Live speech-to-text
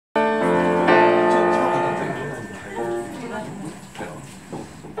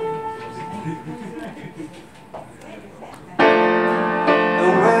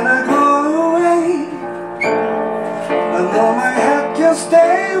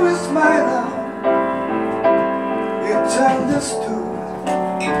is my love. It's understood.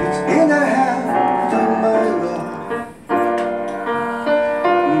 It's in the hand of my love.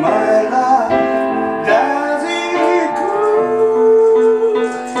 My love does it good.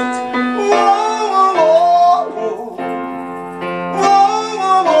 Whoa, whoa, whoa, whoa,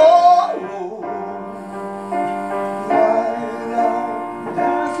 whoa, whoa, whoa. My love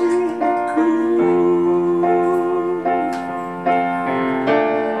does it good.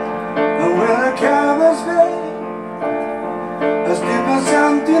 And when the covers fade, there's deeper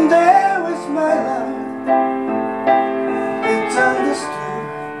something there with my love. It's understood.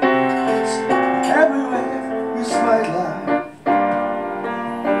 It's everywhere with my love.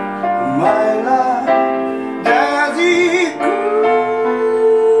 My love does it good.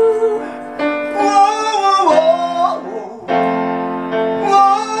 Whoa, whoa, whoa,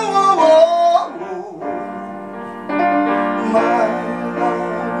 whoa, whoa, whoa, whoa. My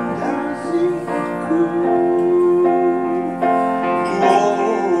love does it good.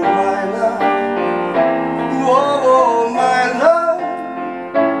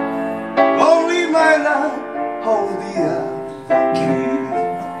 Hold the other key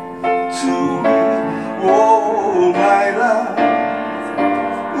to me. Oh, my love.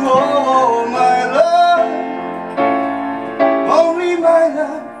 Oh, my love. Only my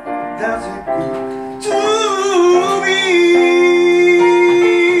love does it good to me.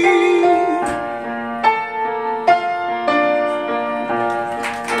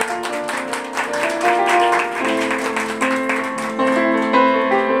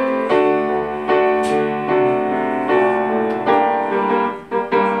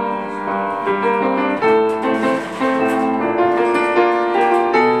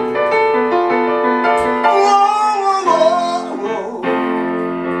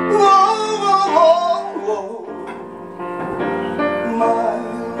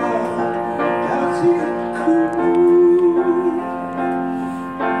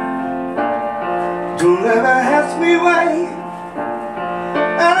 Don't ever ask me why